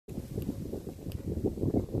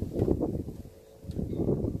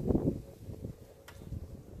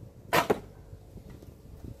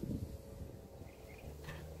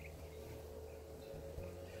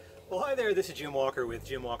Well, hi there, this is Jim Walker with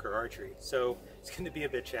Jim Walker Archery. So it's going to be a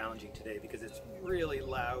bit challenging today because it's really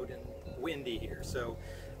loud and windy here. So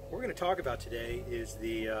what we're going to talk about today is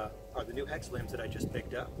are the new HEX limbs that I just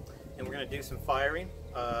picked up. And we're going to do some firing.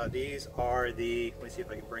 These are the, let me see if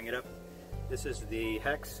I can bring it up. This is the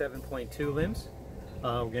HEX 7.2 limbs.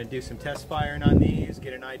 We're going to do some test firing on these,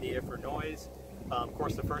 get an idea for noise. Of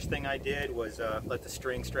course, the first thing I did was let the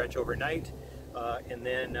string stretch overnight and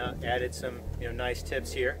then added some nice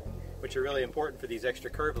tips here, which are really important for these extra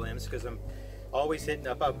curved limbs because I'm always hitting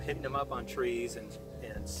them up on trees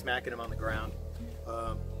and smacking them on the ground.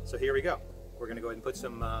 So here we go. We're going to go ahead and put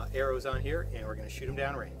some arrows on here and we're going to shoot them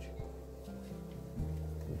down range.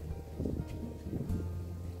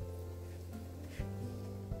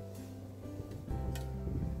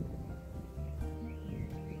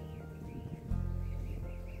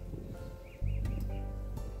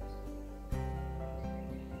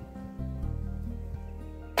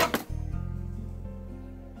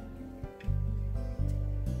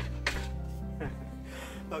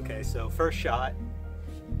 Okay, so first shot,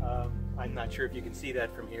 I'm not sure if you can see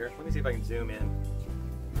that from here. Let me see if I can zoom in.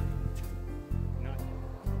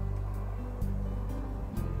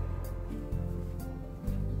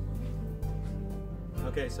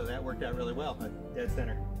 Okay, so that worked out really well, dead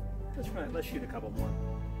center. Let's shoot a couple more.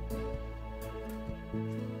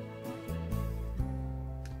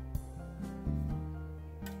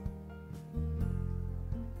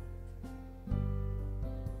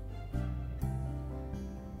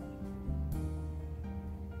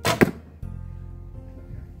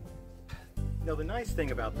 Now the nice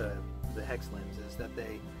thing about the HEX limbs is that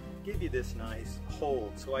they give you this nice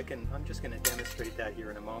hold, so I'm just going to demonstrate that here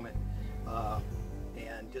in a moment,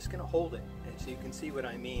 and just going to hold it, and so you can see what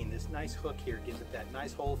I mean. This nice hook here gives it that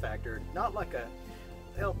nice hold factor, not like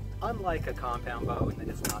unlike a compound bow in that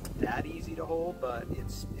it's not that easy to hold, but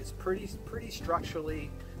it's pretty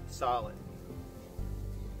structurally solid.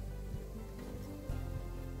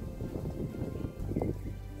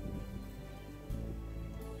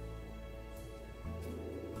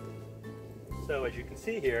 So as you can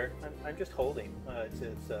see here, I'm just holding.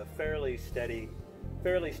 It's a fairly steady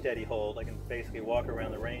hold. I can basically walk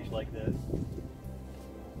around the range like this.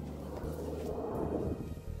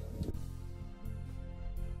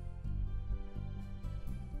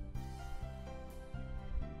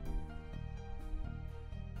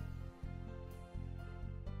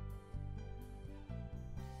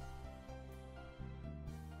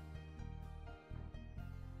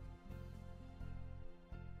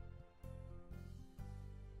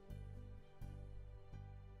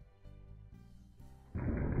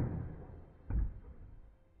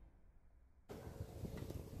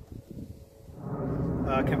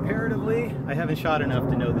 Comparatively, I haven't shot enough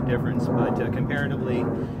to know the difference, but comparatively,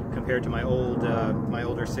 compared to my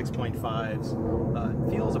older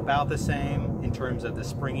 6.5s, feels about the same in terms of the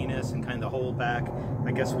springiness and kind of the hold back.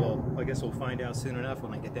 I guess we'll find out soon enough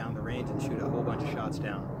when I get down the range and shoot a whole bunch of shots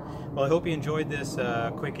down. Well, I hope you enjoyed this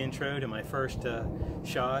quick intro to my first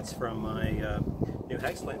shots from my new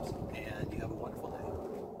HEX limbs, and you have a wonderful